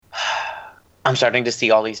I'm starting to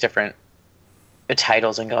see all these different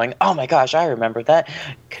titles and going, oh my gosh, I remember that.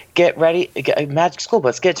 Get ready, Magic School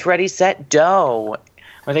Bus gets ready, set, dough.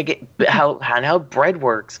 Where they get how bread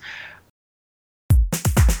works.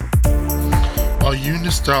 Are you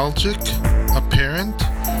nostalgic, a parent,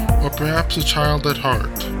 or perhaps a child at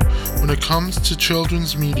heart? When it comes to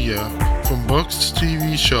children's media, from books to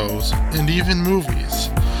TV shows, and even movies,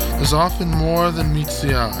 there's often more than meets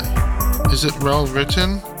the eye. Is it well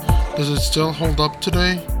written? Does it still hold up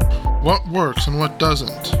today? What works and what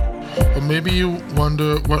doesn't? Or maybe you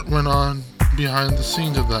wonder what went on behind the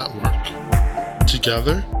scenes of that work.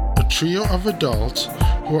 Together, a trio of adults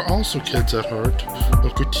who are also kids at heart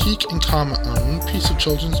will critique and comment on one piece of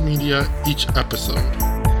children's media each episode.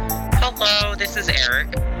 Hello, this is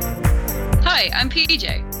Eric. Hi, I'm PJ.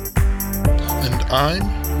 And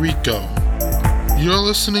I'm Rico. You're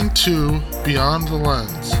listening to Beyond the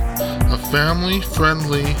Lens, a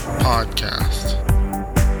family-friendly podcast.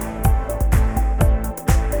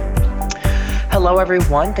 Hello,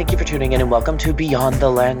 everyone. Thank you for tuning in and welcome to Beyond the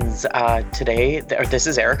Lens. This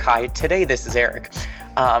is Eric. Hi, today this is Eric.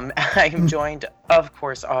 I'm joined, of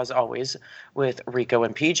course, as always, with Rico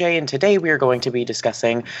and PJ, and today we are going to be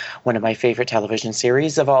discussing one of my favorite television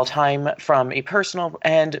series of all time from a personal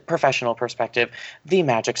and professional perspective, The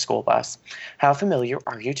Magic School Bus. How familiar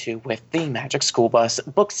are you two with The Magic School Bus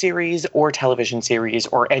book series or television series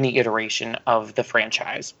or any iteration of the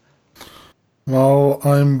franchise? Well,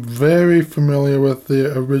 I'm very familiar with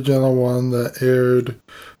the original one that aired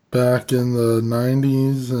back in the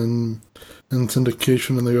 90s and in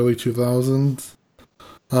syndication in the early 2000s.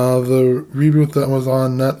 The reboot that was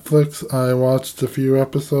on Netflix, I watched a few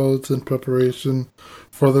episodes in preparation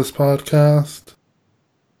for this podcast.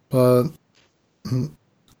 But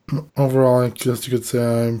overall, I guess you could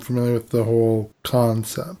say I'm familiar with the whole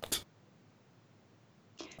concept.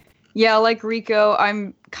 Yeah, like Rico,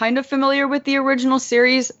 I'm kind of familiar with the original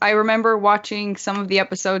series. I remember watching some of the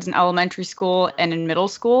episodes in elementary school and in middle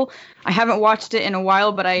school. I haven't watched it in a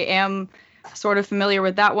while, but I am sort of familiar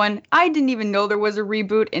with that one. I didn't even know there was a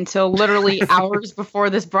reboot until literally hours before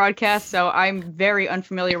this broadcast, so I'm very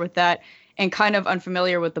unfamiliar with that and kind of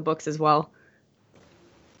unfamiliar with the books as well.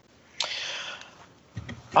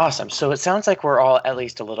 Awesome. So it sounds like we're all at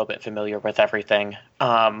least a little bit familiar with everything,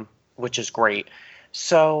 which is great.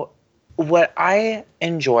 So what I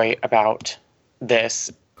enjoy about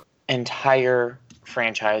this entire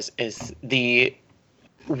franchise is the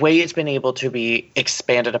way it's been able to be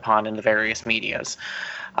expanded upon in the various medias.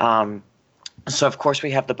 So, of course,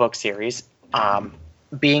 we have the book series.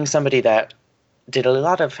 Being somebody that did a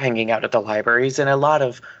lot of hanging out at the libraries and a lot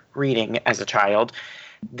of reading as a child,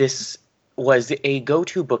 this was a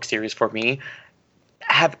go-to book series for me.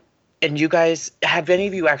 Have any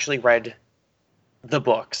of you actually read the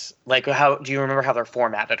books? Like, how do you remember how they're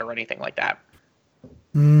formatted or anything like that?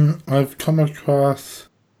 I've come across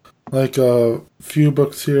like a few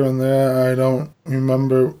books here and there. I don't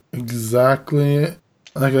remember exactly.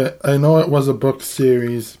 Like, I know it was a book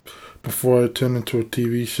series before it turned into a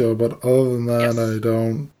TV show, but other than that, yes. I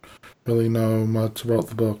don't really know much about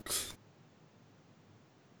the books.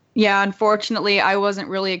 Yeah, unfortunately, I wasn't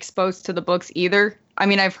really exposed to the books either. I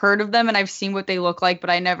mean, I've heard of them and I've seen what they look like, but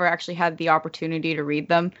I never actually had the opportunity to read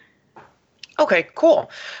them. Okay, cool.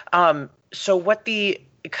 So what the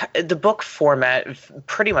book format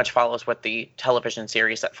pretty much follows what the television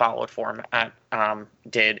series that followed format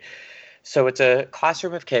did. So it's a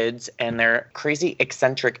classroom of kids, and their crazy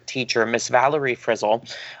eccentric teacher, Miss Valerie Frizzle,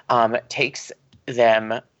 takes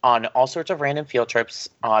them on all sorts of random field trips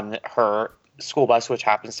on her school bus, which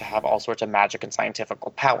happens to have all sorts of magic and scientific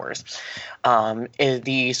powers.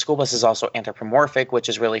 The school bus is also anthropomorphic, which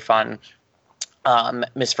is really fun.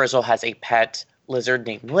 Miss Frizzle has a pet lizard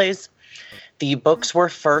named Liz. The books were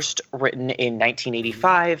first written in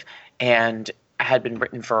 1985 and had been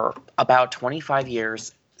written for about 25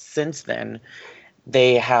 years since then.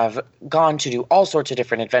 They have gone to do all sorts of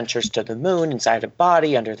different adventures to the moon, inside a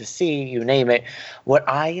body, under the sea, you name it. What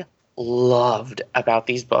I loved about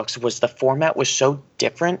these books was the format was so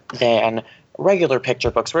different than regular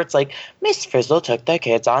picture books, where it's like, Miss Frizzle took the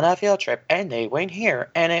kids on a field trip and they went here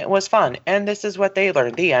and it was fun and this is what they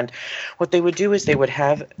learned. The end. What they would do is they would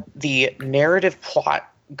have the narrative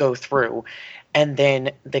plot go through, and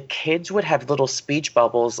then the kids would have little speech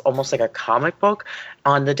bubbles, almost like a comic book,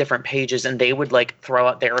 on the different pages, and they would like throw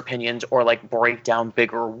out their opinions or like break down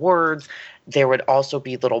bigger words. There would also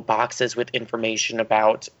be little boxes with information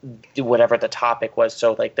about whatever the topic was.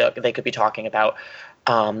 So like they could be talking about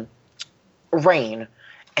rain,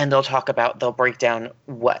 and they'll break down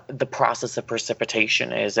what the process of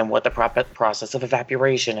precipitation is and what the process of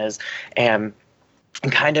evaporation is, and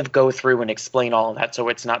kind of go through and explain all of that. So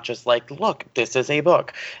it's not just like, look, this is a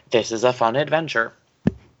book, this is a fun adventure.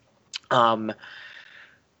 So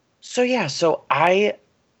I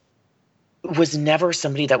was never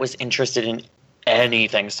somebody that was interested in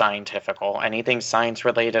anything scientifical, anything science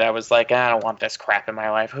related. I was like, I don't want this crap in my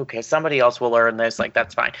life. Okay, somebody else will learn this. Like,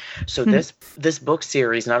 that's fine. So this book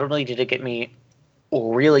series, not only did it get me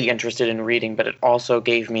really interested in reading, but it also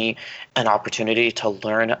gave me an opportunity to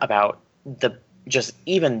learn about the just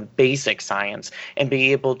even basic science and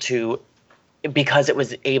be able to, because it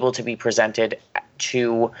was able to be presented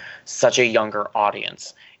to such a younger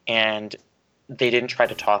audience, and they didn't try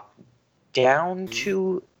to talk down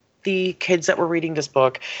to the kids that were reading this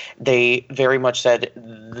book. They very much said,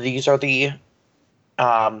 these are the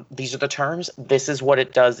terms, this is what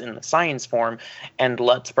it does in the science form, and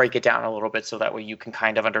let's break it down a little bit so that way you can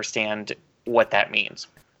kind of understand what that means.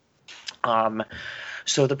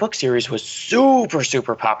 So the book series was super,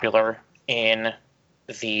 super popular in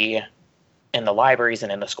the libraries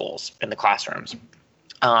and in the schools, in the classrooms.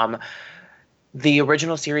 The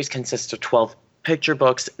original series consists of 12 picture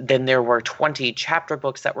books. Then there were 20 chapter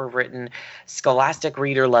books that were written. Scholastic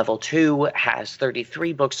Reader Level 2 has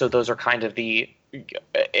 33 books, so those are kind of the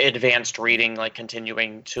advanced reading, like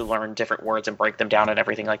continuing to learn different words and break them down and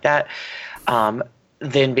everything like that.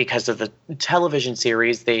 Then because of the television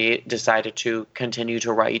series, they decided to continue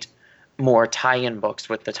to write more tie-in books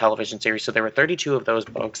with the television series. So there were 32 of those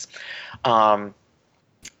books.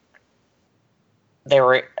 There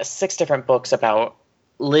were 6 different books about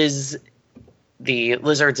Liz, the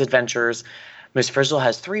lizard's adventures. Miss Frizzle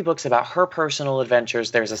has 3 books about her personal adventures.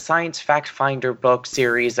 There's a science fact finder book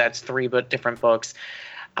series that's 3 different books.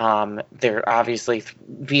 There are obviously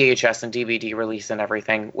VHS and DVD release and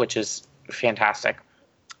everything, which is fantastic.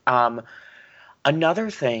 Another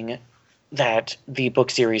thing that the book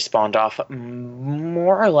series spawned off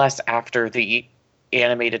more or less after the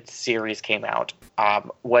animated series came out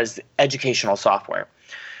was educational software.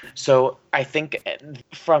 So I think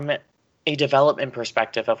from a development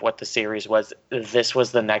perspective of what the series was, this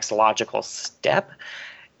was the next logical step,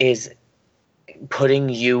 is putting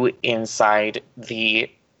you inside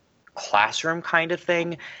the classroom kind of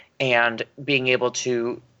thing and being able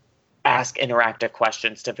to ask interactive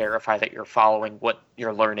questions to verify that you're following what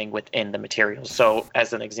you're learning within the materials. So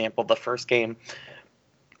as an example, the first game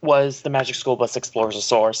was The Magic School Bus Explores the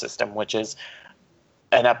Solar System, which is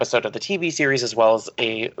an episode of the TV series as well as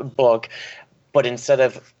a book. But instead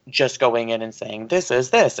of just going in and saying, this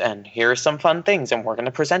is this, and here are some fun things, and we're going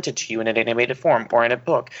to present it to you in an animated form or in a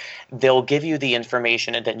book, they'll give you the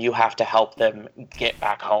information, and then you have to help them get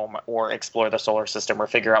back home or explore the solar system or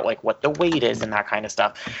figure out like what the weight is and that kind of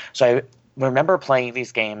stuff. So I remember playing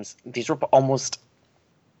these games. These were almost,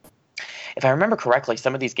 if I remember correctly,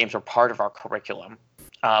 some of these games were part of our curriculum.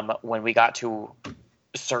 When we got to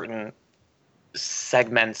certain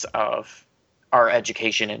segments of our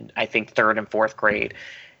education in, I think, 3rd and 4th grade,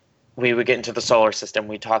 we would get into the solar system.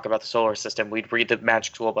 We'd talk about the solar system. We'd read the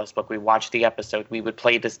Magic School Bus book. We'd watch the episode. We would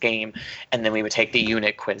play this game, and then we would take the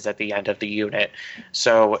unit quiz at the end of the unit.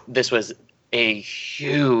 So this was a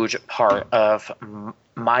huge part of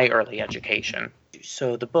my early education.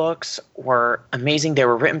 So the books were amazing. They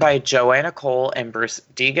were written by Joanna Cole and Bruce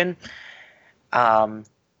Deegan.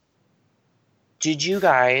 Did you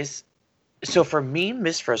guys... So for me,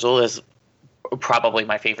 Miss Frizzle is probably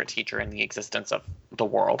my favorite teacher in the existence of the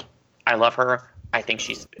world. I love her. I think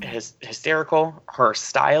she's hysterical. Her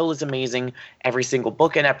style is amazing. Every single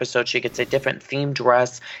book and episode, she gets a different themed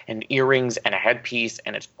dress and earrings and a headpiece,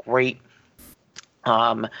 and it's great.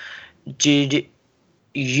 Did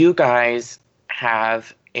you guys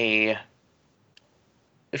have a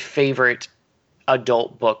favorite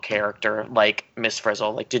adult book character like Miss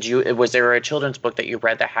Frizzle? Like, was there a children's book that you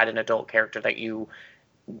read that had an adult character that you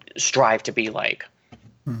strive to be like?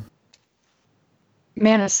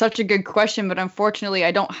 Man, it's such a good question, but unfortunately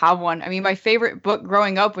I don't have one. I mean, my favorite book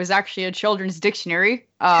growing up was actually a children's dictionary.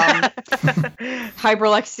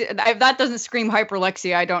 Hyperlexia. If that doesn't scream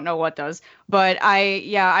hyperlexia, I don't know what does. But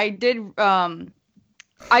I did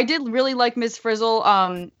really like Miss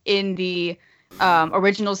Frizzle in the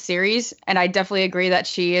original series, and I definitely agree that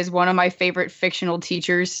she is one of my favorite fictional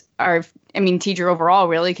teachers, teacher overall,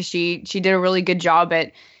 really, because she did a really good job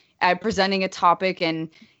at presenting a topic and,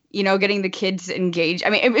 you know, getting the kids engaged. I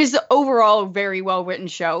mean, it was overall a very well written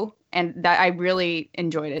show, and that I really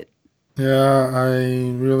enjoyed it. Yeah,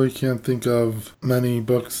 I really can't think of many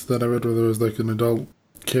books that I read where there was like an adult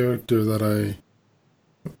character that I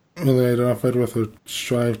really identified with or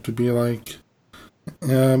strive to be like.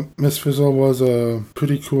 Miss Frizzle was a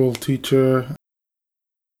pretty cool teacher.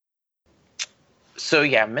 So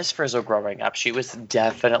yeah, Miss Frizzle growing up, she was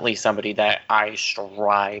definitely somebody that I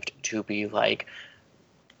strived to be like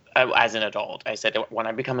as an adult. I said, when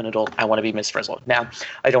I become an adult, I want to be Miss Frizzle. Now,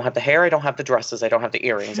 I don't have the hair, I don't have the dresses, I don't have the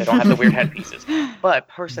earrings, I don't have the weird headpieces. But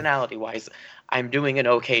personality-wise, I'm doing an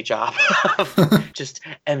okay job of just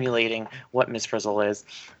emulating what Miss Frizzle is.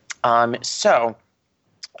 So,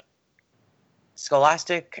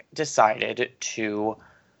 Scholastic decided to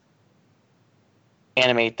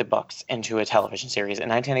animate the books into a television series. In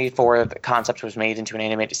 1984, the concept was made into an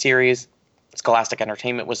animated series. Scholastic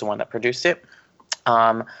Entertainment was the one that produced it.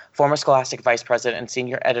 Former Scholastic Vice President and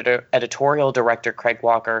Senior Editorial Director Craig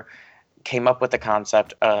Walker came up with the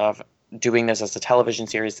concept of doing this as a television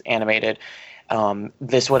series animated.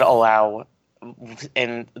 This would allow,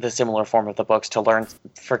 in the similar form of the books,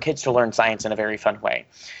 for kids to learn science in a very fun way.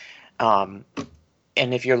 And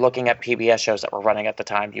if you're looking at PBS shows that were running at the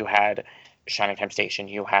time, you had Shining Time Station,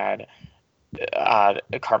 you had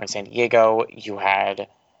Carmen Sandiego, you had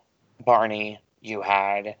Barney, you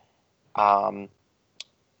had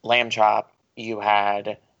Lamb Chop, you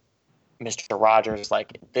had Mr. Rogers.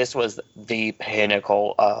 Like, this was the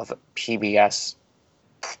pinnacle of PBS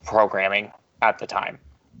programming at the time.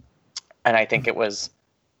 And I think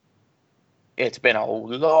it's been a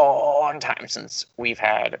long time since we've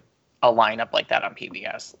had a lineup like that on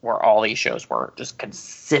PBS, where all these shows were just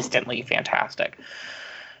consistently fantastic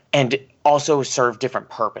and also served different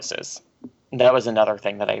purposes. That was another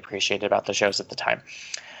thing that I appreciated about the shows at the time.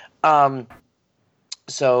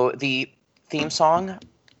 So the theme song,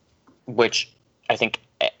 which I think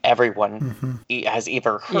everyone has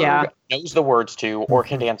either heard, knows the words to, or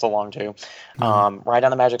can dance along to, Ride on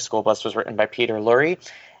the Magic School Bus, was written by Peter Lurie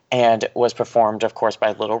and was performed, of course,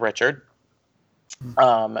 by Little Richard.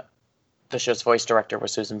 The show's voice director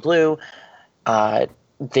was Susan Blue. Some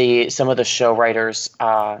of the show writers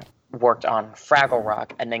worked on Fraggle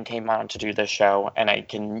Rock and then came on to do this show.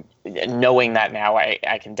 And knowing that now,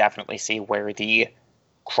 I can definitely see where the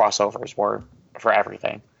crossovers were for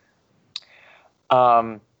everything.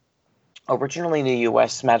 Originally in the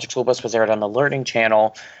U.S., Magic School Bus was aired on the Learning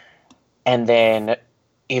Channel and then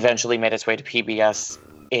eventually made its way to PBS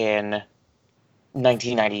in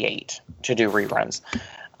 1998 to do reruns.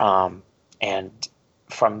 And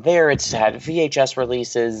from there, it's had VHS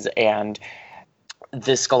releases, and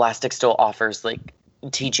the Scholastic still offers like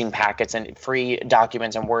teaching packets and free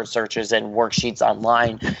documents and word searches and worksheets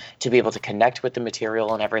online to be able to connect with the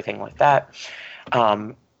material and everything like that.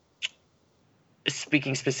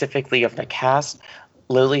 Speaking specifically of the cast,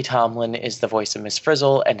 Lily Tomlin is the voice of Miss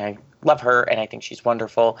Frizzle, and I love her, and I think she's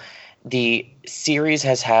wonderful. The series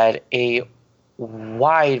has had a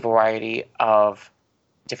wide variety of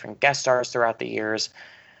different guest stars throughout the years.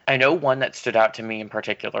 I know one that stood out to me in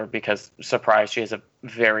particular because, surprise, she has a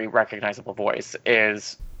very recognizable voice,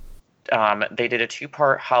 is they did a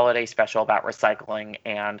 2-part holiday special about recycling,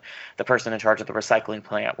 and the person in charge of the recycling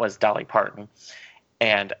plant was Dolly Parton.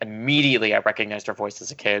 And immediately I recognized her voice as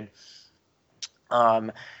a kid.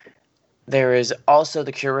 There is also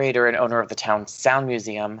the curator and owner of the town Sound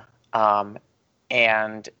Museum,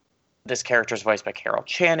 and this character is voiced by Carol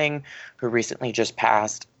Channing, who recently just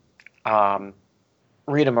passed.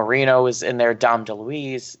 Rita Moreno is in there, Dom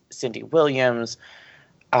DeLuise, Cindy Williams.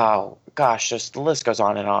 Oh, gosh, just the list goes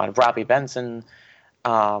on and on. Robbie Benson.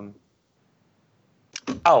 Oh,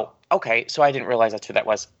 okay, so I didn't realize that's who that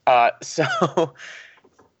was. So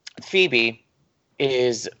Phoebe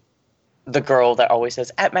is the girl that always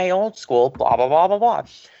says, at my old school, blah, blah, blah, blah, blah.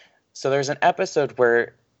 So there's an episode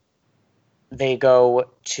where they go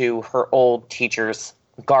to her old teacher's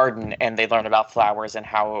garden and they learn about flowers and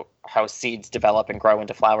how seeds develop and grow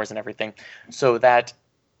into flowers and everything. So that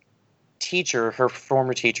teacher, her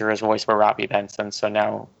former teacher, is voiced by Robbie Benson. So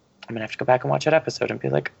now I'm going to have to go back and watch that episode and be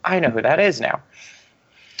like, I know who that is now.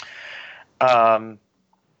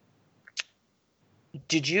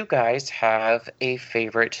 Did you guys have a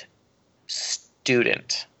favorite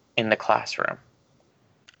student in the classroom?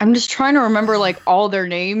 I'm just trying to remember like all their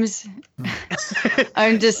names.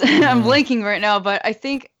 I'm blanking right now, but I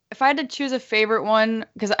think if I had to choose a favorite one,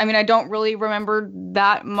 because I mean, I don't really remember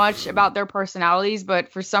that much about their personalities,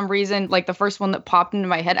 but for some reason, like the first one that popped into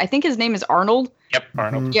my head, I think his name is Arnold. Yep,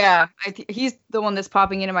 Arnold. Yeah, he's the one that's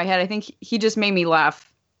popping into my head. I think he just made me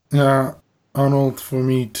laugh. Yeah, Arnold for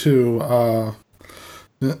me too. I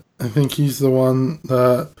think he's the one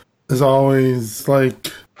that is always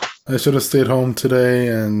like, I should have stayed home today,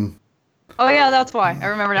 and... Oh yeah, that's why. I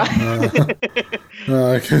remember now.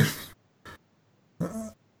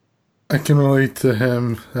 I can relate to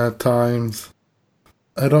him at times.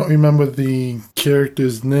 I don't remember the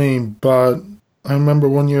character's name, but I remember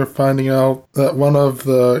one year finding out that one of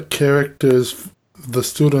the characters, the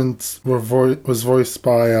students, was voiced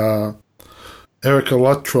by Erica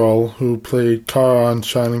Luttrell, who played Kara on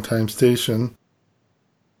Shining Time Station.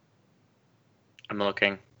 I'm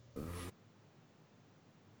looking.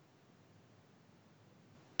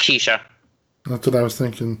 Keisha. That's what I was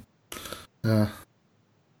thinking. Yeah.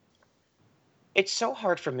 It's so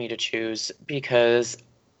hard for me to choose because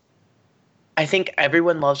I think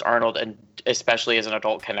everyone loves Arnold, and especially as an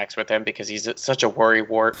adult connects with him because he's such a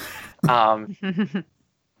worrywart.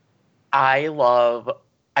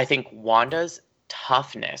 I think Wanda's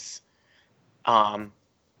toughness,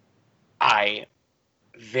 I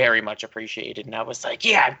very much appreciated, and I was like,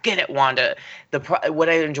 yeah, get it, Wanda. What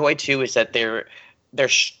I enjoyed too is that their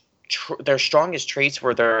strongest traits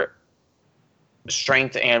were their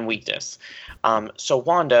strength and weakness. So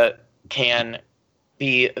Wanda can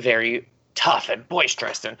be very tough and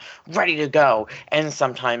boisterous and ready to go, and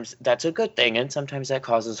sometimes that's a good thing, and sometimes that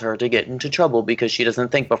causes her to get into trouble because she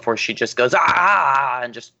doesn't think before she just goes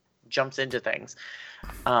and just jumps into things.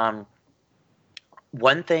 One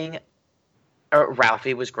thing,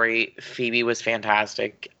 Ralphie was great, Phoebe was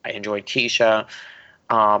fantastic, I enjoyed Keisha,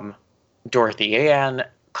 Dorothy Ann.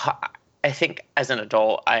 I think as an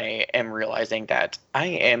adult, I am realizing that I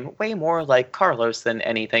am way more like Carlos than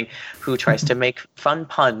anything, who tries to make fun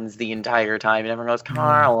puns the entire time, and everyone goes,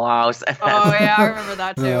 Carlos. Oh, yeah, I remember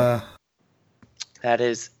that too. That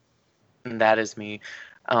is me.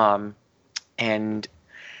 And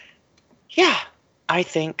yeah, I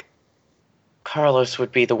think Carlos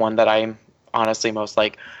would be the one that I'm honestly most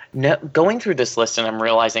like. Going through this list, and I'm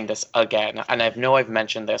realizing this again, and I know I've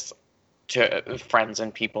mentioned this to friends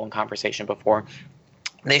and people in conversation before.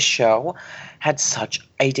 This show had such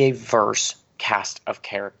a diverse cast of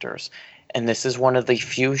characters, and this is one of the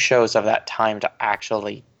few shows of that time to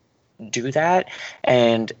actually do that,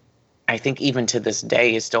 and I think even to this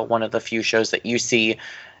day is still one of the few shows that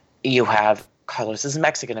you have Carlos is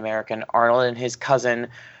Mexican American, Arnold and his cousin,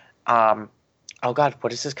 oh god,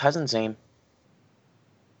 what is his cousin's name?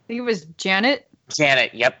 I think it was Janet.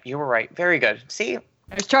 Janet, yep, you were right. Very good. See?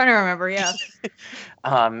 I was trying to remember, yeah.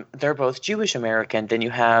 They're both Jewish American. Then you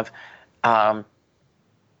have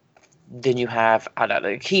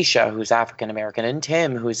Keisha, who's African American, and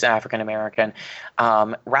Tim, who's African American.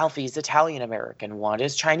 Ralphie's Italian American.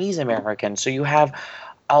 Wanda's Chinese American. So you have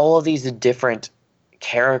all of these different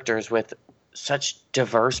characters with such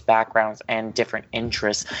diverse backgrounds and different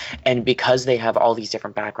interests, and because they have all these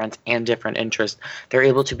different backgrounds and different interests, they're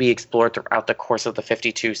able to be explored throughout the course of the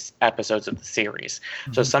 52 episodes of the series.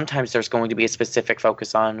 Mm-hmm. So sometimes there's going to be a specific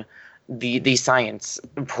focus on the science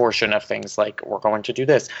portion of things, like we're going to do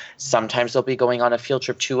this. Sometimes they'll be going on a field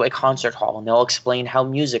trip to a concert hall, and they'll explain how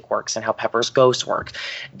music works and how Pepper's ghost works.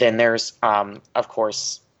 Then there's of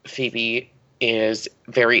course Phoebe is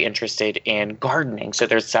very interested in gardening. So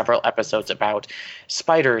there's several episodes about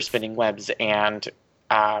spiders spinning webs and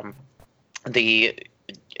the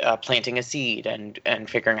planting a seed and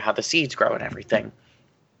figuring out how the seeds grow and everything.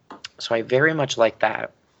 So I very much like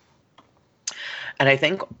that. And I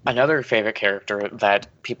think another favorite character that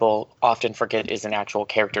people often forget is an actual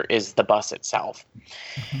character is the bus itself.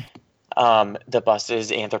 Mm-hmm. The bus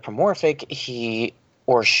is anthropomorphic. He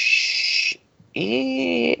or she...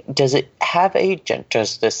 Does it have a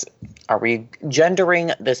are we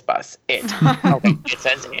gendering this bus? It. Okay, it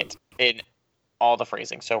says it in all the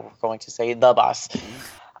phrasing, so we're going to say the bus.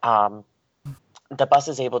 The bus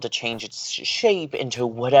is able to change its shape into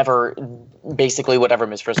basically whatever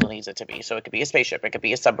Ms. Frizzle needs it to be. So it could be a spaceship, it could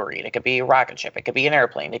be a submarine, it could be a rocket ship, it could be an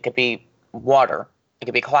airplane, it could be water, it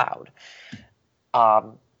could be a cloud,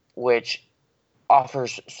 which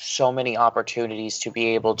offers so many opportunities to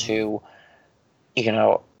be able to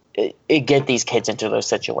get these kids into those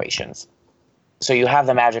situations. So you have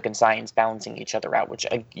the magic and science balancing each other out, which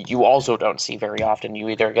you also don't see very often. You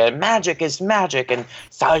either get magic is magic and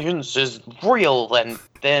science is real, and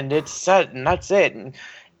then it's set, and that's it. And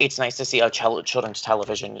it's nice to see a children's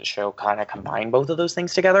television show kind of combine both of those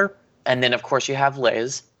things together. And then, of course, you have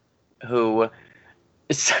Liz, who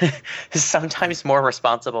is sometimes more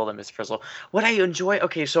responsible than Miss Frizzle. What I enjoy...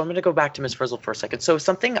 Okay, so I'm going to go back to Miss Frizzle for a second. So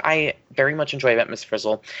something I very much enjoy about Miss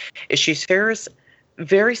Frizzle is she shares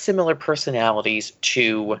very similar personalities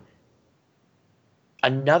to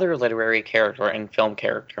another literary character and film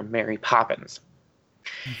character, Mary Poppins.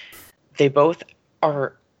 They both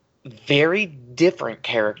are very different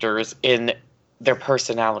characters in their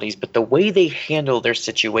personalities, but the way they handle their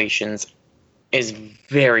situations is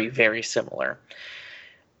very, very similar.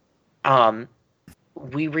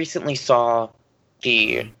 We recently saw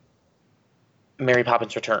the Mary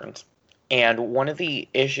Poppins Returns, and one of the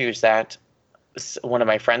issues that one of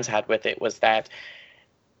my friends had with it was that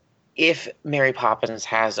if Mary Poppins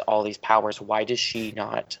has all these powers, why does she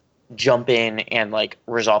not jump in and like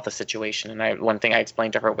resolve the situation? And one thing I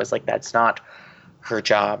explained to her was like, that's not her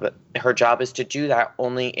job. Her job is to do that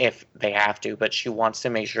only if they have to, but she wants to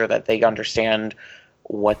make sure that they understand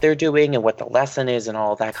what they're doing and what the lesson is and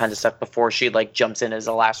all that kind of stuff before she like jumps in as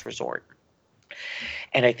a last resort.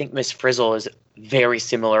 And I think Miss Frizzle is very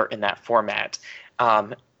similar in that format.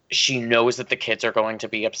 She knows that the kids are going to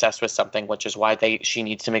be obsessed with something, which is why she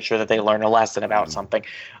needs to make sure that they learn a lesson about something.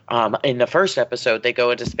 In the first episode, they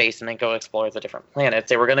go into space and they go explore the different planets.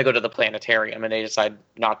 They were going to go to the planetarium, and they decide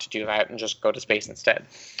not to do that and just go to space instead.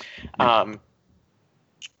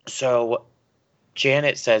 So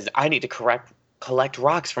Janet says, I need to collect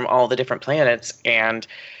rocks from all the different planets. And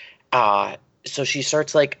so she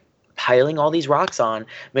starts like piling all these rocks on.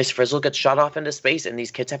 Miss Frizzle gets shot off into space, and these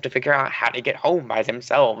kids have to figure out how to get home by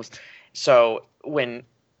themselves. So when,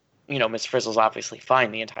 Miss Frizzle's obviously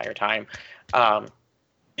fine the entire time,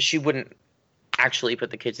 she wouldn't actually put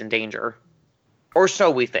the kids in danger. Or so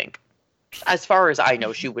we think. As far as I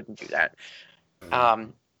know, she wouldn't do that.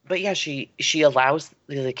 But yeah, she allows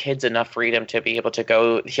the kids enough freedom to be able to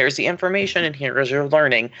go, here's the information and here's your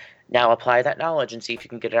learning. Now apply that knowledge and see if you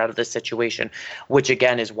can get it out of this situation, which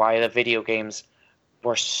again is why the video games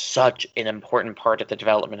were such an important part of the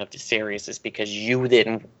development of the series, is because you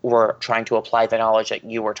then were trying to apply the knowledge that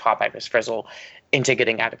you were taught by Miss Frizzle into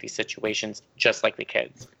getting out of these situations, just like the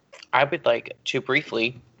kids. I would like to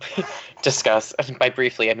briefly discuss, and by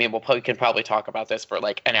briefly, I mean, we can probably talk about this for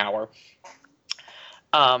like an hour.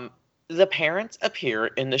 The parents appear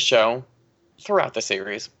in the show throughout the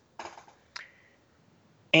series.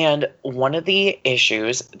 And one of the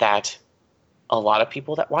issues that a lot of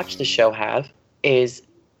people that watch the show have is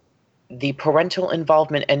the parental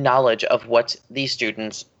involvement and knowledge of what these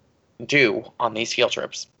students do on these field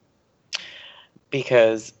trips.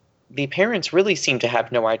 Because the parents really seem to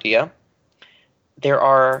have no idea. There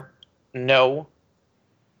are no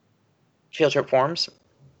field trip forms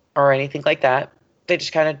or anything like that. They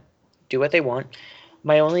just kind of do what they want.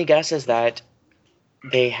 My only guess is that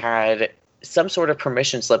they had some sort of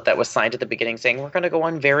permission slip that was signed at the beginning saying, we're going to go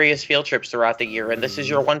on various field trips throughout the year, and this is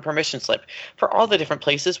your one permission slip for all the different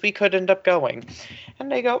places we could end up going.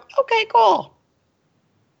 And they go, okay, cool.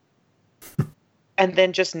 And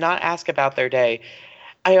then just not ask about their day.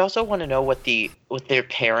 I also want to know what their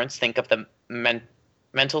parents think of the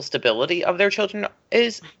mental stability of their children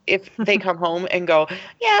is if they come home and go,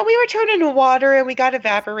 yeah, we were turned into water and we got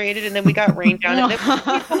evaporated and then we got rained down and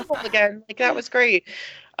then we cold again. Like, that was great.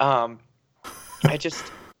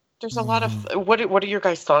 There's a lot of, what are your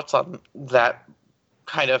guys' thoughts on that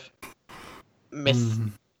kind of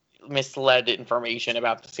misled information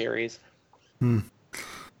about the series?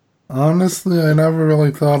 Honestly, I never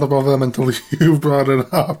really thought about that until you brought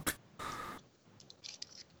it up.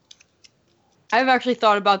 I've actually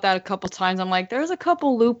thought about that a couple times. I'm like, there's a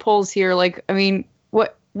couple loopholes here. Like, I mean,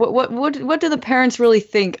 what do the parents really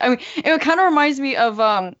think? I mean, it kind of reminds me of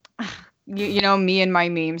me and my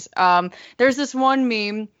memes. There's this one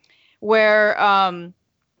meme where I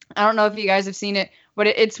don't know if you guys have seen it, but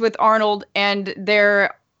it's with Arnold, and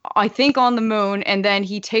they're, I think, on the moon, and then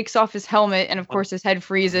he takes off his helmet, and of course his head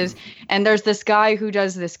freezes, and there's this guy who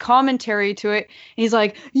does this commentary to it, and he's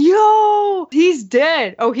like, yo, he's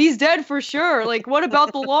dead. Oh, he's dead for sure. Like, what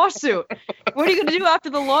about the lawsuit? What are you gonna do after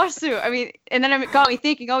the lawsuit? I mean, and then it got me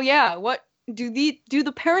thinking, oh yeah, what do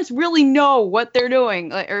the parents really know what they're doing,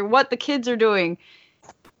 like, or what the kids are doing?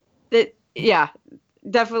 That, yeah,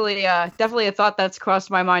 definitely a thought that's crossed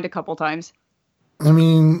my mind a couple times. I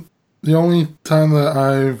mean, the only time that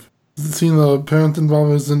I've seen the parent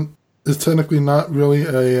involvement is technically not really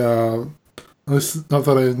at least not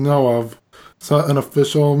that I know of. It's not an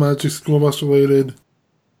official Magic School Bus related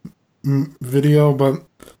video, but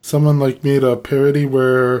someone like made a parody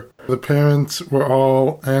where the parents were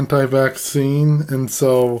all anti-vaccine, and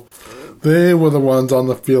so they were the ones on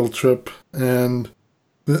the field trip, and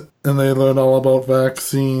they learned all about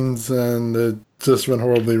vaccines, and it just went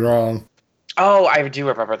horribly wrong. Oh, I do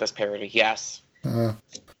remember this parody, yes.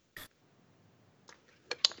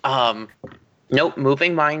 Nope,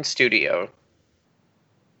 Moving Mind Studio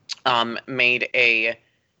made a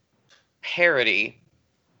parody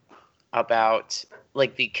about,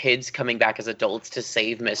 like, the kids coming back as adults to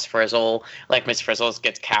save Miss Frizzle. Like, Miss Frizzle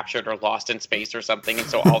gets captured or lost in space or something, and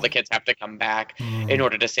so all the kids have to come back in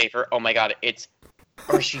order to save her. Oh my god,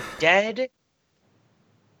 or is she dead?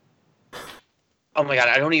 Oh my god,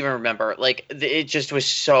 I don't even remember. Like it just was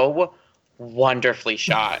so wonderfully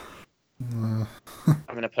shot. Uh,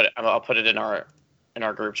 I'll put it in our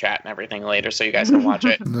group chat and everything later so you guys can watch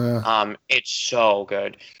it. It's so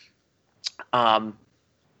good.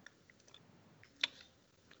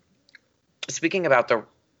 Speaking about the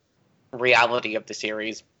reality of the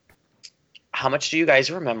series, how much do you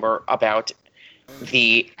guys remember about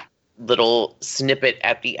the little snippet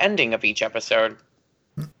at the ending of each episode?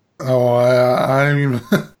 Oh, I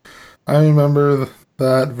remember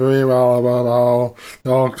that very well, about how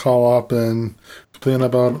they all call up and explain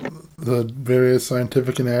about the various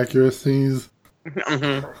scientific inaccuracies.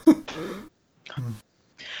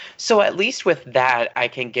 So at least with that, I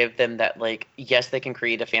can give them that, like, yes, they can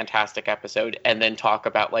create a fantastic episode and then talk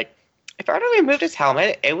about, like, if Arnold removed his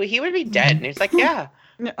helmet, he would be dead. And he's like, yeah,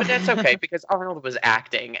 but that's okay because Arnold was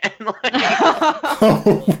acting. And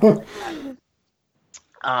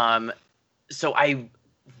so I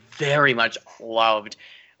very much loved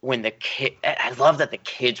when I love that the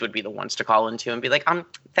kids would be the ones to call into and be like,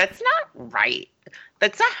 that's not right.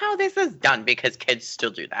 That's not how this is done, because kids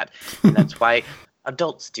still do that. And that's why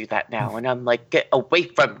adults do that now. And I'm like, get away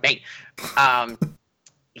from me.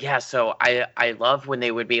 Yeah, so I love when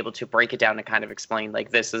they would be able to break it down and kind of explain,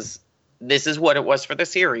 like, this is what it was for the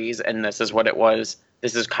series, and this is what it was.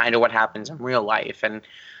 This is kind of what happens in real life, and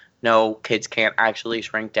no, kids can't actually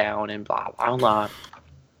shrink down and blah, blah, blah.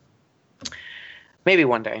 Maybe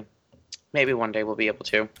one day we'll be able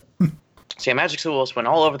to. So yeah, Magic School Bus went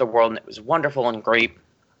all over the world, and it was wonderful and great.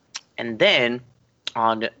 And then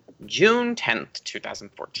on June 10th,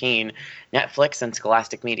 2014, Netflix and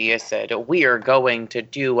Scholastic Media said, we are going to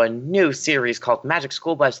do a new series called Magic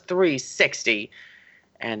School Bus 360.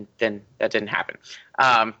 And then that didn't happen.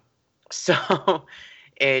 So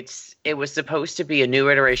it was supposed to be a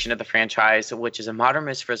new iteration of the franchise, which is a modern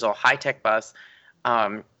Miss Frizzle high-tech bus.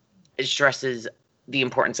 It stresses the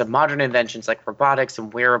importance of modern inventions like robotics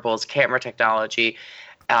and wearables, camera technology,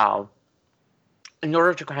 in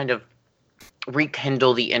order to kind of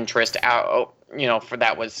rekindle the interest out, for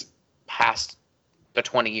that was past the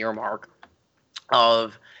 20-year mark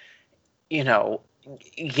of,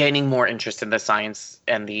 gaining more interest in the science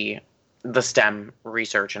and the STEM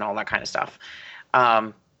research and all that kind of stuff.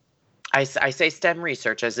 I say STEM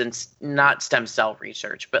research as in not stem cell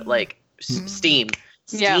research, but like STEAM.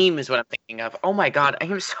 STEAM is what I'm thinking of. Oh my God, I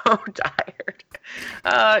am so tired.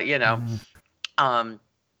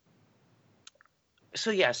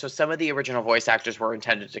 So some of the original voice actors were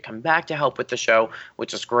intended to come back to help with the show,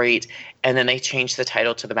 which is great. And then they changed the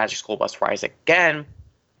title to The Magic School Bus Rise again.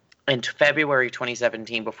 In February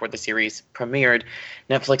 2017, before the series premiered,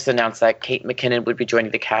 Netflix announced that Kate McKinnon would be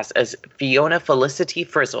joining the cast as Fiona Felicity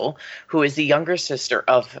Frizzle, who is the younger sister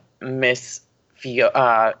of Miss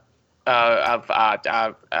God,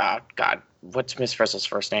 what's Miss Frizzle's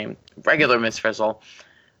first name? Regular Miss Frizzle.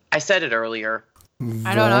 I said it earlier.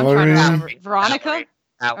 I don't know. I'm trying to remember. Veronica?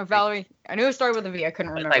 Or Valerie? I knew it started with a V. I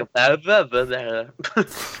couldn't remember.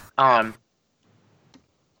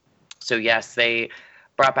 So yes, they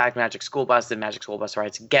brought back Magic School Bus and Magic School Bus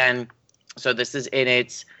Rides again. So this is in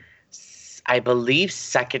its, I believe,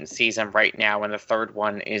 second season right now, and the third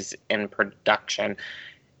one is in production.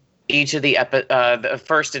 Each of the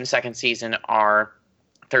first and second season are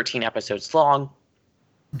 13 episodes long.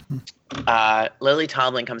 Lily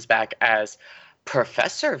Tomlin comes back as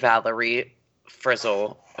Professor Valerie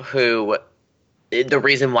Frizzle, who the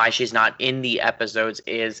reason why she's not in the episodes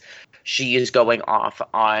is she is going off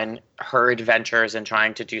on her adventures and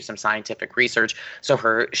trying to do some scientific research.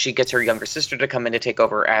 So she gets her younger sister to come in to take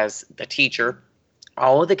over as the teacher.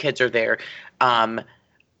 All of the kids are there. I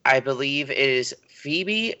believe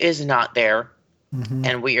Phoebe is not there. Mm-hmm.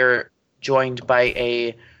 And we are joined by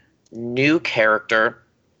a new character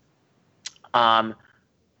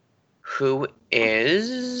who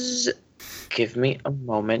is, give me a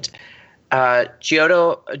moment,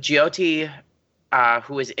 Jyoti,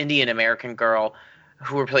 who is Indian American girl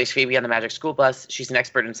who replaced Phoebe on the Magic School Bus. She's an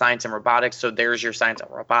expert in science and robotics, so there's your science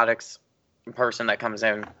and robotics person that comes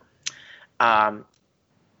in. And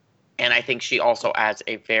I think she also adds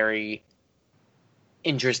a very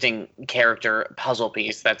interesting character puzzle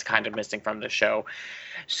piece that's kind of missing from the show.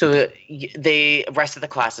 So the rest of the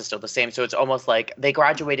class is still the same, so it's almost like they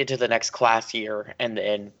graduated to the next class year, and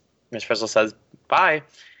then Miss Frizzle says, bye.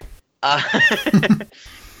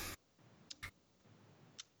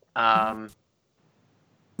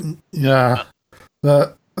 Yeah,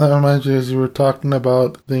 that reminds me, as you were talking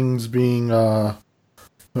about things being real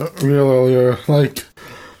earlier, like,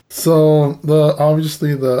 so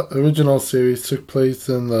obviously the original series took place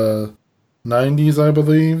in the 90s, I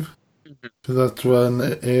believe. because that's when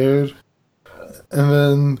it aired. And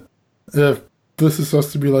then if this is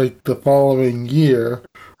supposed to be like the following year,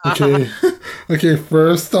 okay, okay.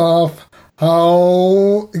 First off,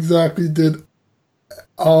 how exactly did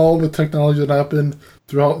all the technology that happened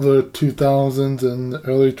throughout the 2000s and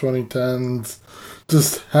early 2010s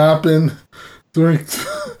just happen during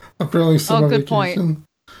apparently summer vacation? Point.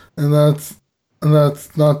 And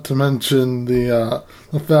that's not to mention the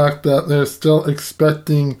fact that they're still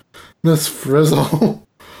expecting Miss Frizzle.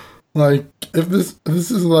 Like, if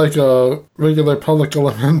this is like a regular public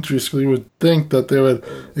elementary school, you would think that they would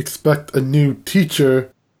expect a new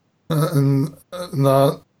teacher, and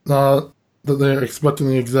not that they're expecting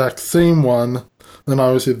the exact same one. Then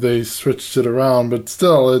obviously they switched it around, but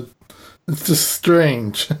still, it's just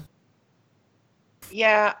strange.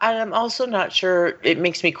 Yeah, and I'm also not sure. It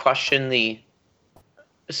makes me question the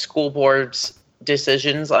school board's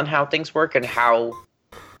decisions on how things work and how,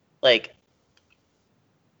 like,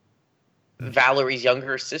 Valerie's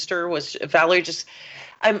younger sister was Valerie just.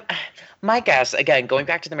 My guess, again, going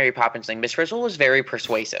back to the Mary Poppins thing, Miss Frizzle was very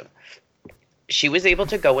persuasive. She was able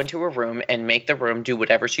to go into a room and make the room do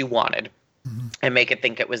whatever she wanted and make it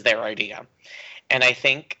think it was their idea. And I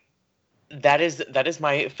think that is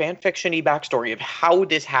my fan fiction-y backstory of how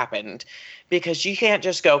this happened, because you can't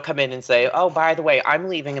just come in and say, oh, by the way, I'm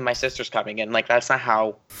leaving and my sister's coming in. Like, that's not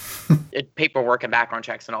how paperwork and background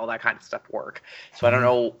checks and all that kind of stuff work. So I don't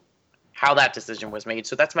know how that decision was made.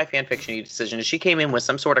 So that's my fan fiction-y decision. She came in with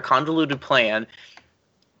some sort of convoluted plan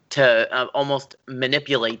to almost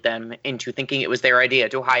manipulate them into thinking it was their idea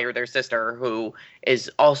to hire their sister, who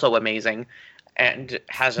is also amazing and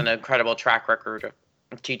has an incredible track record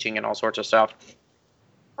of teaching and all sorts of stuff.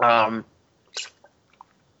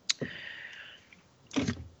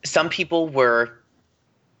 Some people were...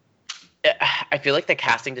 I feel like the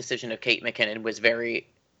casting decision of Kate McKinnon was very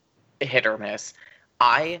hit or miss.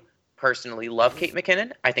 I personally love Kate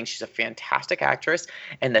McKinnon. I think she's a fantastic actress.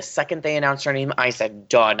 And the second they announced her name, I said,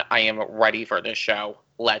 done. I am ready for this show.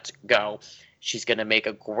 Let's go. She's going to make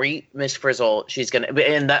a great Miss Frizzle.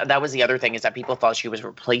 And that was the other thing, is that people thought she was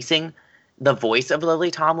replacing the voice of Lily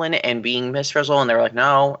Tomlin and being Miss Frizzle. And they were like,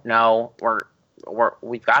 no,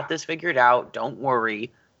 we've got this figured out. Don't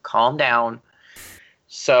worry. Calm down.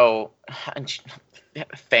 So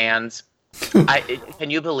fans, can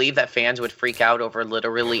you believe that fans would freak out over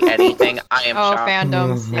literally anything? I am shocked.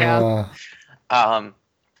 Fandoms, yeah.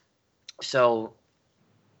 So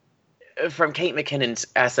from Kate McKinnon's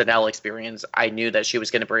SNL experience, I knew that she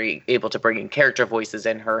was going to be able to bring in character voices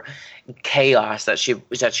in her chaos that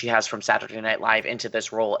she has from Saturday Night Live into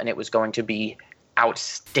this role, and it was going to be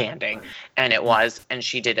outstanding. And it was, and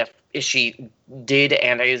she did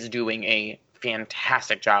and is doing a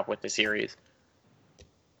fantastic job with the series.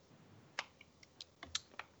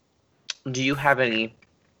 Do you have any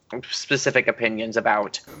specific opinions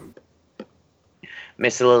about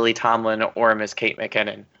Miss Lily Tomlin or Miss Kate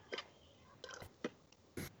McKinnon?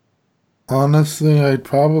 Honestly, I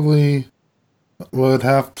probably would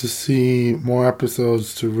have to see more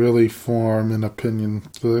episodes to really form an opinion.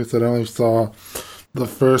 So like I said, I only saw the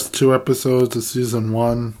first 2 episodes of season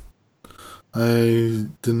 1. I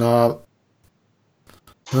did not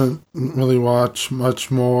really watch much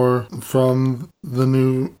more from the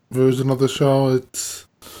new version of the show.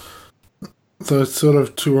 So it's sort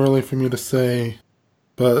of too early for me to say,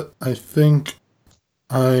 but I think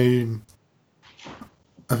I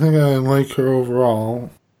like her overall.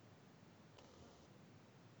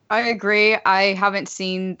 I agree. I haven't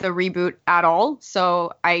seen the reboot at all,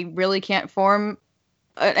 so I really can't form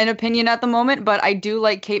an opinion at the moment, but I do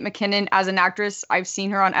like Kate McKinnon as an actress. I've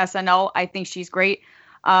seen her on SNL. I think she's great.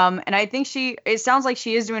 And I think it sounds like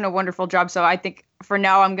she is doing a wonderful job. So I think for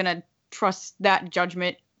now I'm going to trust that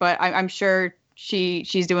judgment, but I'm sure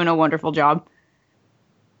she's doing a wonderful job.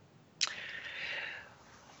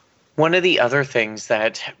 One of the other things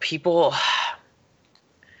that people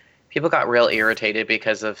got real irritated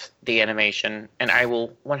because of the animation, and I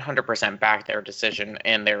will 100% back their decision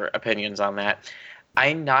and their opinions on that.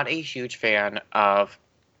 I'm not a huge fan of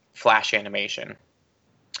Flash animation.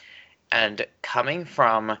 And coming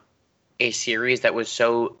from a series that was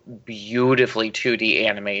so beautifully 2D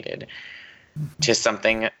animated to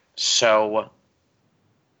something so...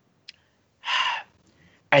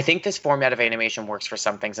 I think this format of animation works for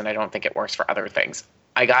some things, and I don't think it works for other things.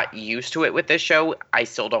 I got used to it with this show. I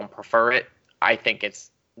still don't prefer it. I think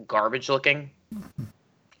it's garbage looking.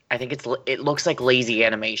 I think it looks like lazy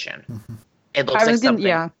animation. It looks like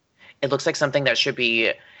something. It looks like something that should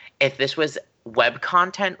be. If this was web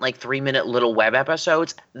content, like 3-minute little web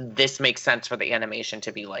episodes, this makes sense for the animation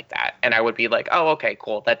to be like that. And I would be like, oh, okay,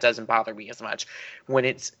 cool. That doesn't bother me as much. When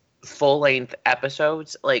it's full-length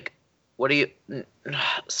episodes, like, what do you...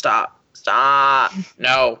 Stop.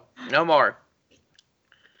 No more.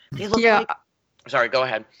 They look like... Sorry, go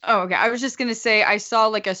ahead. Oh, okay. I was just going to say, I saw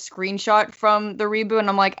like a screenshot from the reboot, and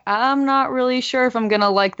I'm like, I'm not really sure if I'm going to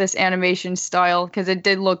like this animation style, because it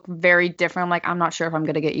did look very different. I'm like, I'm not sure if I'm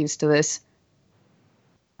going to get used to this.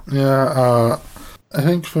 Yeah, I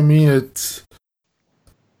think for me it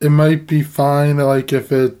might be fine, like,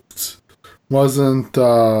 if it wasn't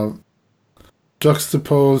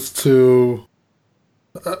juxtaposed to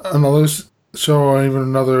another show or even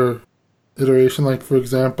another iteration. Like, for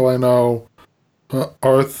example, I know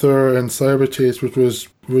Arthur and Cyber Chase, which was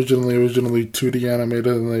originally 2D animated,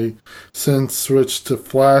 and they since switched to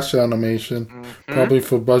Flash animation, probably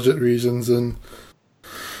for budget reasons. And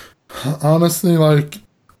honestly, like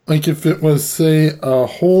if it was, say, a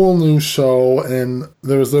whole new show and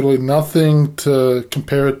there was literally nothing to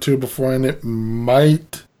compare it to before, and it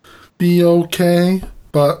might be okay.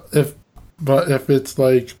 But if it's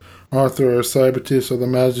like Arthur or Cyber Chase or the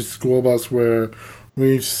Magic School Bus, where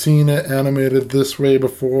we've seen it animated this way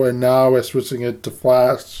before, and now we're switching it to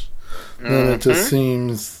Flash, then it just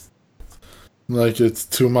seems like it's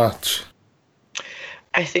too much.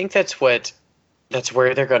 I think that's where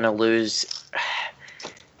they're going to lose.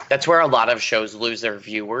 That's where a lot of shows lose their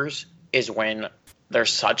viewers, is when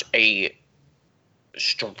there's such a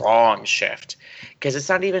strong shift. Because it's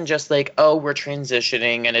not even just like, oh, we're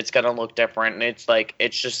transitioning and it's going to look different. And it's like,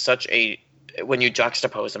 it's just such a... When you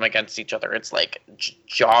juxtapose them against each other, it's like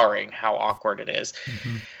jarring how awkward it is.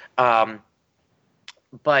 But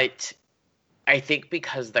I think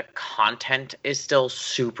because the content is still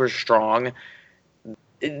super strong,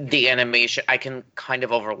 the animation, I can kind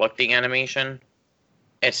of overlook the animation.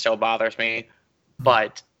 It still bothers me.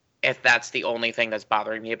 But if that's the only thing that's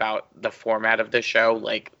bothering me about the format of this show,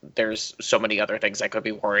 like, there's so many other things I could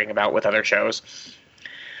be worrying about with other shows.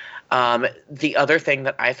 The other thing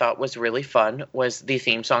that I thought was really fun was the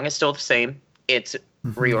theme song is still the same. It's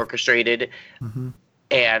reorchestrated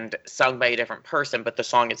and sung by a different person, but the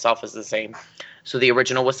song itself is the same. So the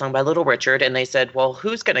original was sung by Little Richard, and they said, well,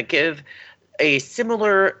 who's going to give a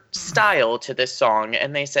similar style to this song?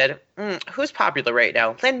 And they said, who's popular right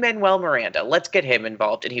now? Lin-Manuel Miranda. Let's get him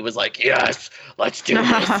involved. And he was like, yes, let's do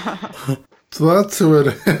this. So that's who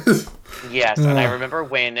it is. Yes, and I remember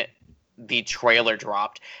when the trailer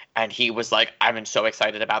dropped, and he was like, I'm so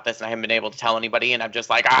excited about this, and I haven't been able to tell anybody, and I'm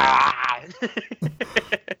just like,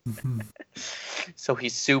 So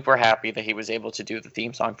he's super happy that he was able to do the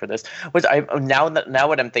theme song for this. Which now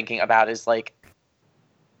what I'm thinking about is, like,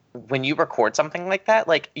 when you record something like that,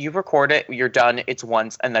 like, you record it, you're done, it's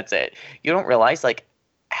once, and that's it. You don't realize, like,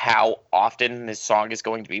 how often this song is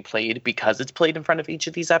going to be played because it's played in front of each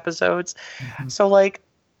of these episodes. So, like,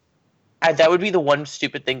 that would be the one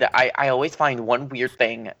stupid thing that I always find one weird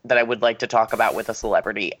thing that I would like to talk about with a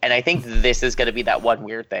celebrity. And I think this is going to be that one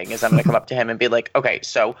weird thing, is I'm going to come up to him and be like, okay,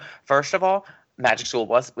 so first of all, Magic School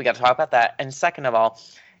Bus, we got to talk about that. And second of all,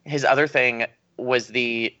 his other thing was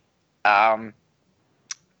the,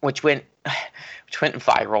 which went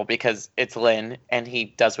viral because it's Lin and he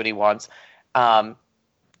does what he wants.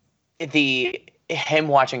 Him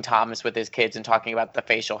watching Thomas with his kids and talking about the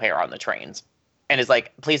facial hair on the trains. And is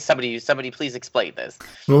like, please, somebody please explain this.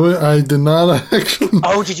 Well, I did not actually.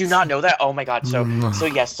 Oh, did you not know that? Oh my God. So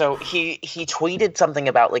yes. So he tweeted something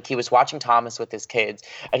about, like, he was watching Thomas with his kids,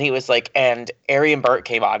 and he was like, and Ari and Bert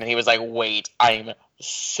came on, and he was like, wait, I'm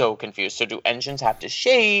so confused. So do engines have to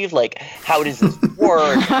shave? Like, how does this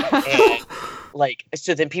work? And, like,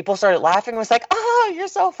 so then people started laughing and was like, oh, you're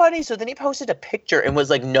so funny. So then he posted a picture and was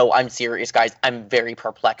like, no, I'm serious, guys. I'm very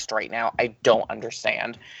perplexed right now. I don't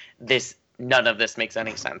understand this. None of this makes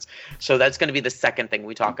any sense. So that's going to be the second thing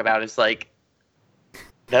we talk about, is like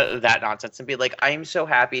that nonsense, and be like, I'm so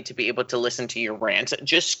happy to be able to listen to your rant.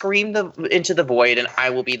 Just scream into the void, and I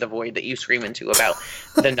will be the void that you scream into about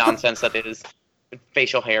the nonsense that is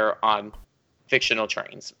facial hair on fictional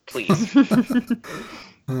trains. Please.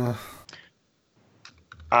 The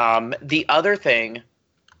other thing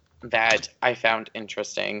that I found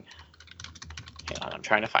interesting, hang on, I'm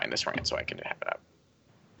trying to find this rant so I can have it up.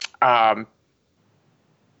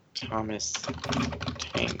 Thomas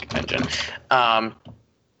Tank Engine.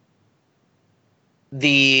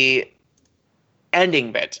 The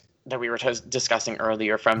ending bit that we were discussing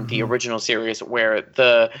earlier from the original series, where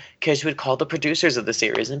the kids would call the producers of the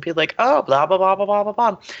series and be like, oh, blah, blah, blah, blah, blah, blah,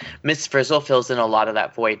 blah. Miss Frizzle fills in a lot of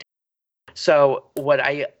that void. So what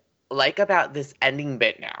I like about this ending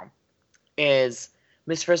bit now is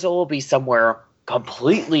Miss Frizzle will be somewhere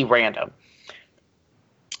completely random.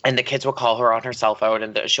 And the kids will call her on her cell phone,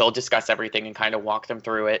 and she'll discuss everything and kind of walk them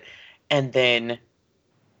through it. And then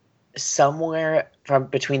somewhere from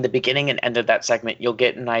between the beginning and end of that segment, you'll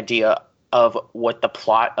get an idea of what the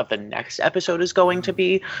plot of the next episode is going to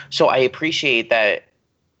be. So I appreciate that,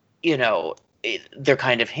 they're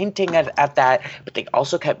kind of hinting at that, but they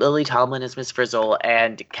also kept Lily Tomlin as Miss Frizzle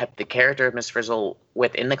and kept the character of Miss Frizzle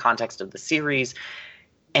within the context of the series.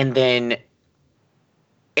 And then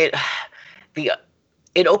it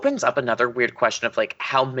opens up another weird question of like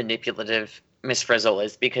how manipulative Miss Frizzle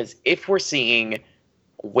is, because if we're seeing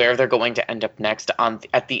where they're going to end up next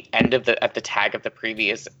at the tag of the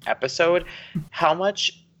previous episode, how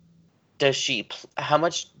much does she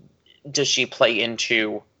play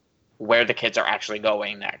into where the kids are actually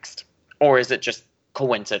going next, or is it just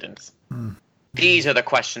coincidence? These are the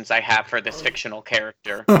questions I have for this fictional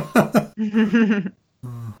character. And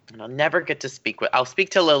I'll never get to I'll speak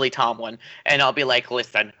to Lily Tomlin, and I'll be like,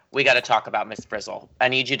 listen, we got to talk about Miss Frizzle. I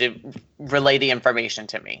need you to relay the information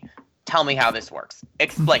to me. Tell me how this works.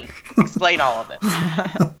 Explain all of this.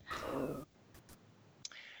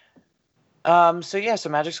 So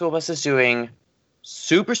Magic School Bus is doing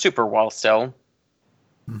super, super well still.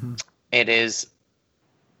 Mm-hmm. It is,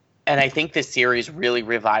 and I think this series really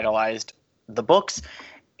revitalized the books.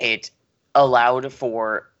 It allowed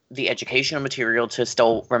for the educational material to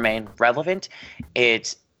still remain relevant.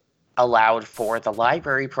 It allowed for the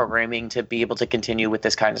library programming to be able to continue with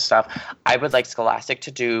this kind of stuff. I would like Scholastic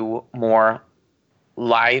to do more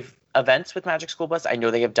live events with Magic School Bus. I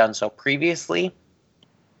know they have done so previously,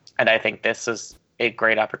 and I think this is a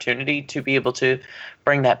great opportunity to be able to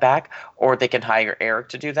bring that back. Or they can hire Eric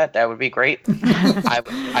to do that. That would be great.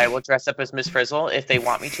 I will dress up as Miss Frizzle if they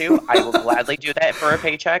want me to. I will gladly do that for a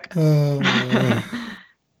paycheck.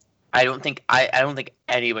 I don't think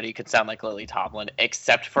anybody could sound like Lily Tomlin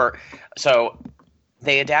except for, so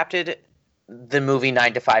they adapted the movie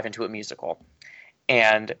 9 to 5 into a musical,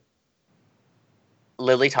 and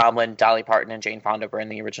Lily Tomlin, Dolly Parton, and Jane Fonda were in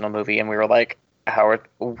the original movie, and we were like,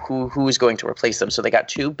 who is going to replace them? So they got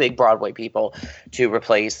 2 big Broadway people to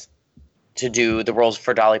do the roles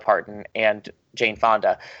for Dolly Parton and Jane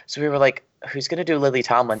Fonda. So we were like, who's going to do Lily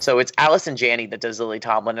Tomlin? So it's Allison Janney that does Lily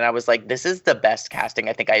Tomlin. And I was like, this is the best casting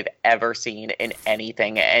I think I've ever seen in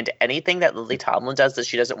anything. And anything that Lily Tomlin does that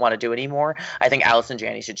she doesn't want to do anymore, I think Allison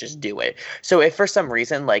Janney should just do it. So if for some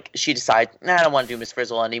reason, like, she decides, I don't want to do Miss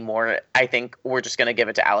Frizzle anymore, I think we're just going to give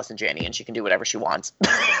it to Allison Janney and she can do whatever she wants.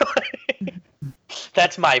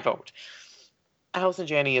 That's my vote. Allison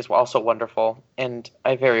Janney is also wonderful, and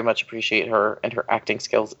I very much appreciate her and her acting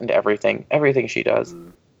skills and everything she does.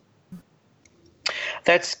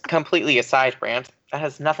 That's completely a side rant. That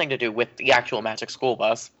has nothing to do with the actual Magic School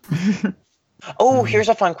Bus. Oh, here's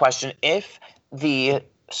a fun question. If the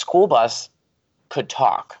school bus could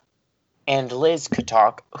talk and Liz could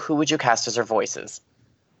talk, who would you cast as her voices?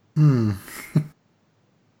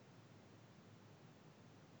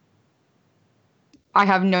 I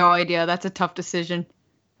have no idea. That's a tough decision.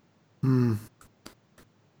 I'm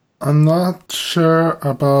not sure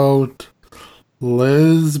about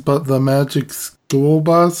Liz, but the Magic School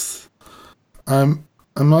Bus. I'm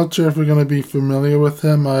not sure if we're going to be familiar with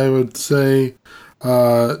him. I would say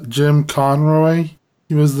Jim Conroy.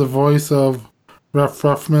 He was the voice of Ruff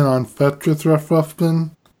Ruffman on Fetch with Ruff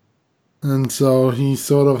Ruffman. And so he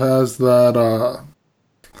sort of has that...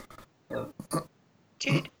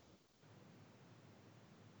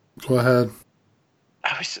 Go ahead.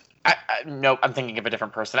 No, I'm thinking of a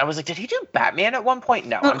different person. I was like, did he do Batman at one point?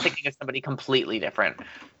 No, I'm thinking of somebody completely different.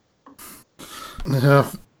 Yeah,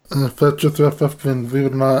 Fetch with Ruff Ruffman, believe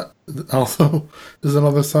it or not, also is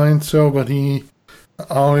another science show, but he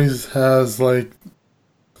always has, like,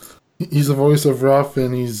 he's the voice of Ruff,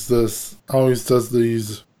 and always does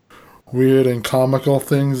these weird and comical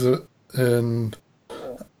things, and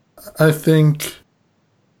I think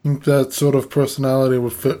that sort of personality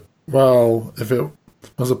would fit well if it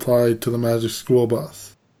was applied to the Magic School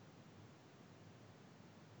Bus.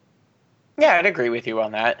 Yeah, I'd agree with you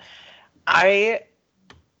on that. I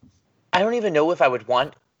don't even know if I would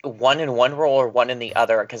want one in one role or one in the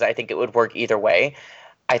other, because I think it would work either way.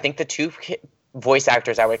 I think the 2 voice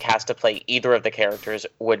actors I would cast to play either of the characters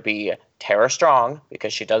would be Tara Strong,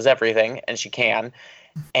 because she does everything and she can,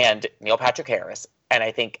 and Neil Patrick Harris. And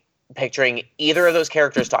I think picturing either of those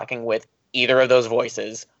characters talking with either of those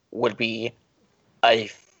voices would be a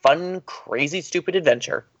fun, crazy, stupid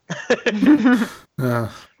adventure. Yeah.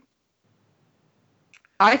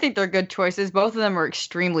 I think they're good choices. Both of them are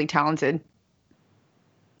extremely talented.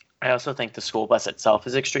 I also think the school bus itself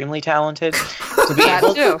is extremely talented. To be That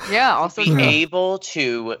able too. Yeah, also be true. able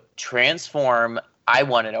to transform. I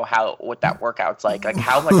want to know what that workout's like. Like,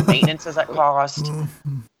 how much maintenance does that cost?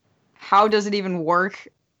 How does it even work?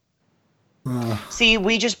 See,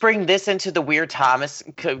 we just bring this into the Weird Thomas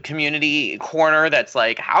community corner that's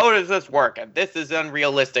like, how does this work? And this is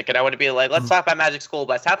unrealistic. And I want to be like, let's talk about Magic School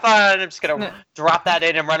Bus. Have fun. I'm just going to drop that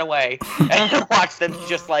in and run away and watch them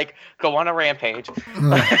just like go on a rampage.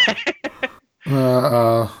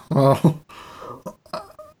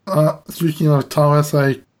 Speaking of Thomas,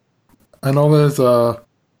 I know there's a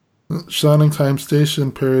Shining Time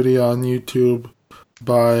Station parody on YouTube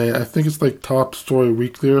by, I think it's like Top Story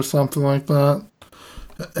Weekly or something like that,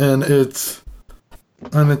 and it's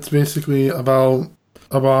basically about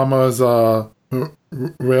Obama's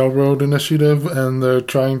railroad initiative, and they're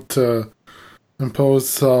trying to impose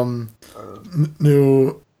some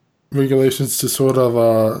new regulations to sort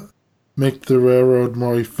of make the railroad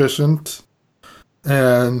more efficient,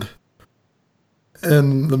 and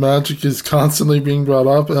the magic is constantly being brought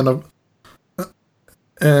up,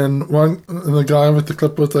 and the guy with the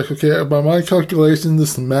clipboard's like, okay, by my calculation,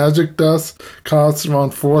 this magic dust costs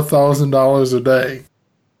around $4,000 a day.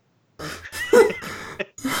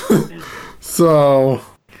 So,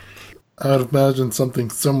 I would imagine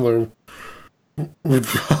something similar would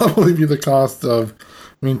probably be the cost of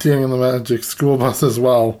maintaining the Magic School Bus as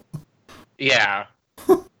well. Yeah.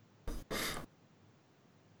 Oh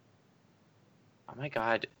my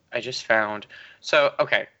god, I just found... So,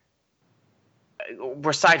 okay.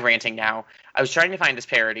 We're side ranting now. I was trying to find this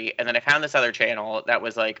parody, and then I found this other channel that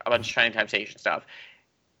was like a bunch of Shining Time Station stuff.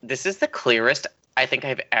 This is the clearest I think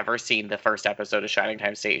I've ever seen the first episode of Shining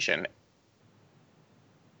Time Station.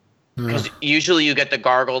 Because usually you get the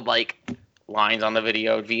gargled like lines on the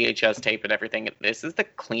video, VHS tape, and everything. This is the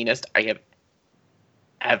cleanest I have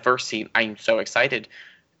ever seen. I'm so excited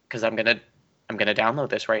because I'm gonna download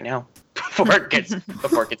this right now before it gets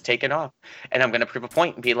taken off, and I'm gonna prove a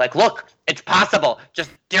point and be like, "Look, it's possible. Just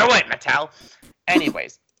do it, Mattel."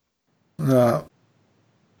 Anyways, all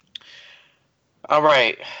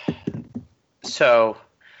right. So,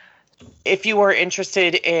 if you are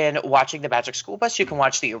interested in watching the Magic School Bus, you can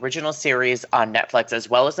watch the original series on Netflix as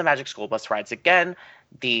well as the Magic School Bus Rides Again.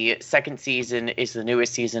 The second season is the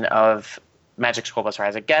newest season of Magic School Bus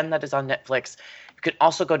Rides Again that is on Netflix. You can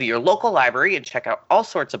also go to your local library and check out all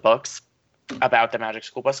sorts of books about the Magic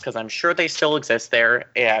School Bus because I'm sure they still exist there,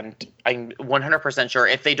 and I'm 100% sure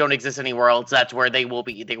if they don't exist anywhere else, that's where they will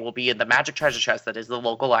be. They will be in the Magic Treasure Chest that is the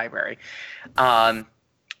local library.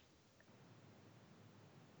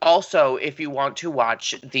 Also, if you want to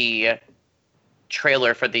watch the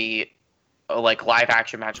trailer for the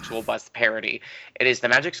live-action Magic School Bus parody, it is the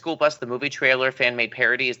Magic School Bus, the movie trailer, fan-made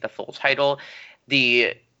parody is the full title.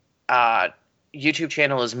 The YouTube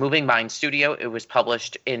channel is Moving Mind Studio. It was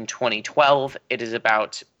published in 2012. It is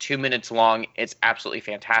about 2 minutes long. It's absolutely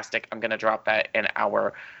fantastic. I'm going to drop that in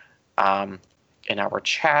our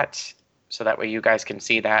chat so that way you guys can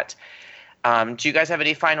see that. Do you guys have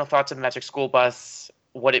any final thoughts on the Magic School Bus?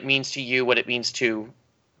 What it means to you, what it means to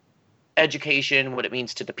education, what it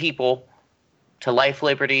means to the people, to life,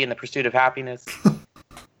 liberty, and the pursuit of happiness?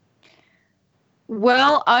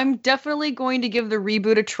 Well, I'm definitely going to give the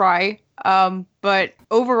reboot a try. But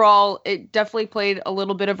overall, it definitely played a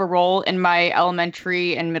little bit of a role in my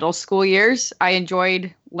elementary and middle school years. I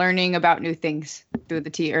enjoyed learning about new things through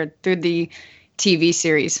the TV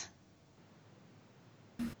series.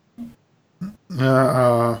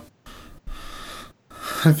 Yeah,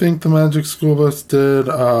 I think the Magic School Bus did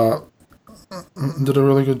a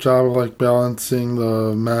really good job of balancing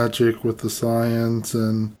the magic with the science,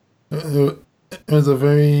 and it was a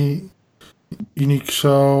very unique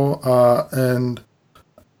show. And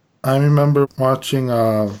I remember watching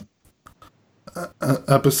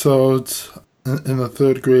episodes in the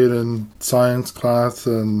third grade in science class,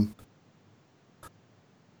 and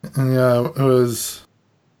yeah,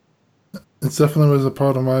 it definitely was a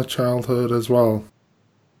part of my childhood as well.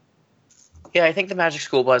 Yeah, I think the Magic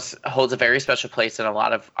School Bus holds a very special place in a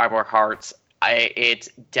lot of our hearts. It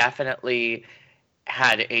definitely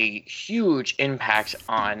had a huge impact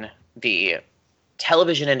on the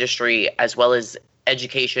television industry as well as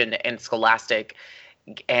education and scholastic,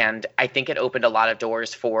 and I think it opened a lot of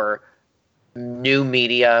doors for new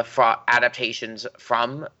media, for adaptations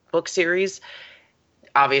from book series.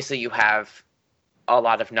 Obviously, you have a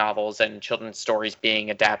lot of novels and children's stories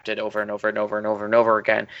being adapted over and over and over and over and over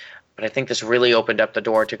again. But I think this really opened up the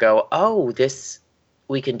door to go, oh, this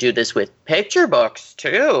we can do this with picture books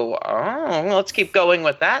too. Oh, let's keep going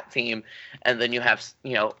with that theme. And then you have,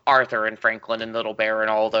 Arthur and Franklin and Little Bear and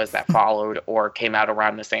all those that followed or came out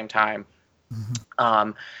around the same time.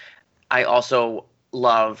 Mm-hmm. I also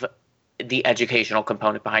love the educational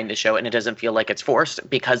component behind the show, and it doesn't feel like it's forced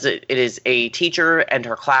because it is a teacher and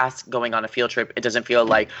her class going on a field trip. It doesn't feel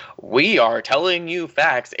like we are telling you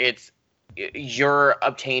facts. You're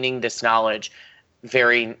obtaining this knowledge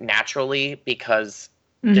very naturally because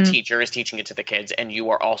the teacher is teaching it to the kids, and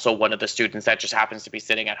you are also one of the students that just happens to be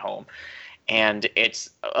sitting at home. And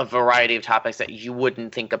it's a variety of topics that you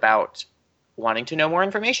wouldn't think about wanting to know more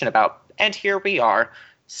information about. And here we are,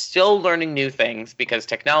 still learning new things because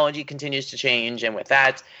technology continues to change, and with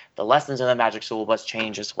that, the lessons in the Magic School Bus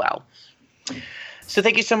change as well. So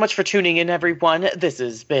thank you so much for tuning in, everyone. This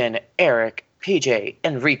has been Eric, PJ,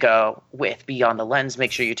 and Rico with Beyond the Lens.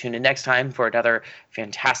 Make sure you tune in next time for another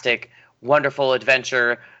fantastic, wonderful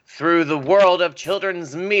adventure through the world of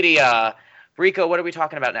children's media. Rico, what are we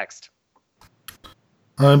talking about next?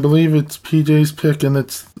 I believe it's PJ's pick, and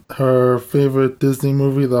it's her favorite Disney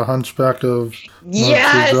movie, The Hunchback of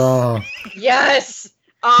Yes! Notre Dame. Yes!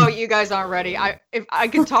 Oh, you guys aren't ready. If I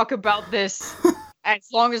could talk about this as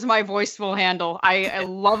long as my voice will handle. I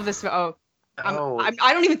love this. I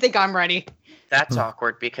don't even think I'm ready. That's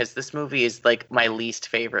awkward because this movie is like my least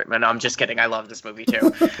favorite. No, I'm just kidding. I love this movie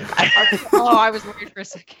too. I was worried for a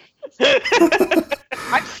second.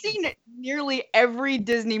 I've seen nearly every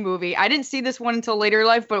Disney movie. I didn't see this one until later in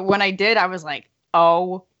life, but when I did, I was like,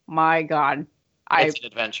 oh my God. It's an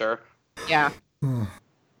adventure. Yeah.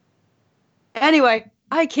 Anyway,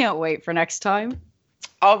 I can't wait for next time.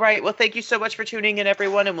 All right. Well, thank you so much for tuning in,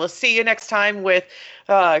 everyone, and we'll see you next time with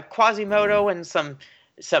Quasimodo and some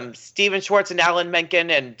Steven Schwartz and Alan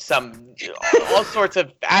Menken and some all sorts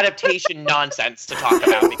of adaptation nonsense to talk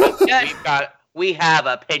about because we have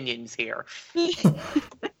opinions here.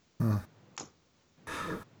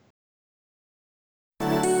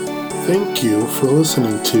 Thank you for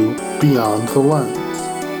listening to Beyond the Lens.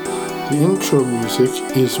 The intro music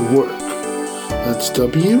is Work. That's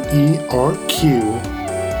WERQ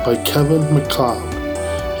by Kevin MacLeod.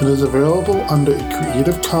 It is available under a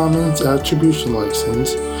Creative Commons Attribution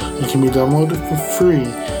License and can be downloaded for free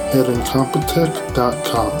at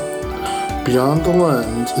Incompetech.com. Beyond the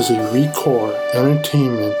Lens is a Recore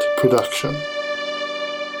Entertainment production.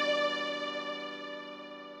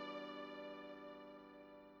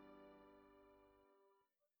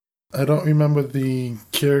 I don't remember the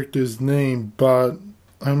character's name, but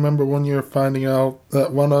I remember one year finding out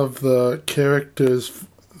that one of the characters,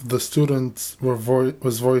 the students,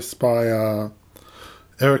 was voiced by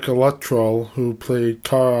Erica Luttrell, who played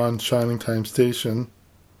Kara on Shining Time Station.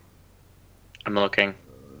 I'm looking.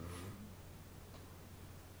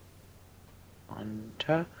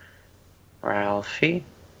 Wanda, Ralphie,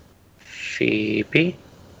 Phoebe,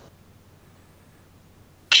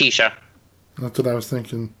 Keisha. That's what I was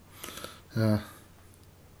thinking. Yeah.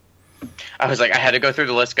 I was like, I had to go through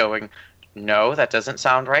the list going, no, that doesn't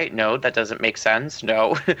sound right. No, that doesn't make sense.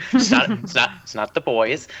 No, it's not the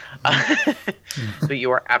boys. But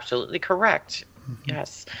you are absolutely correct.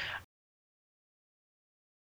 Yes.